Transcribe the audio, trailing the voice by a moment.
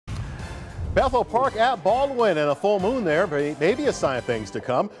Bethel Park at Baldwin, and a full moon there, maybe a sign of things to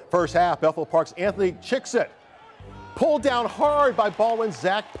come. First half, Bethel Park's Anthony Chicksit pulled down hard by Baldwin's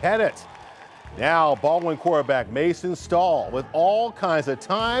Zach Pettit. Now Baldwin quarterback Mason Stahl with all kinds of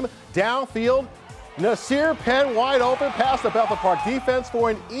time downfield. Nasir Penn wide open past the Bethel Park defense for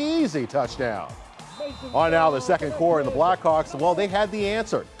an easy touchdown. On now the second quarter, and the Blackhawks, well, they had the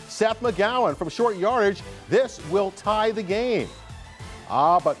answer. Seth McGowan from short yardage. This will tie the game.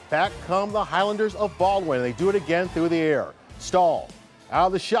 But back come the Highlanders of Baldwin, and they do it again through the air. Stahl out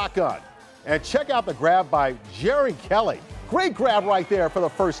of the shotgun. And check out the grab by Jerry Kelly. Great grab right there for the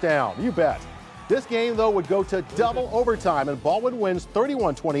first down, you bet. This game, though, would go to double overtime, and Baldwin wins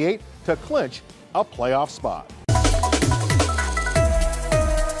 31-28 to clinch a playoff spot.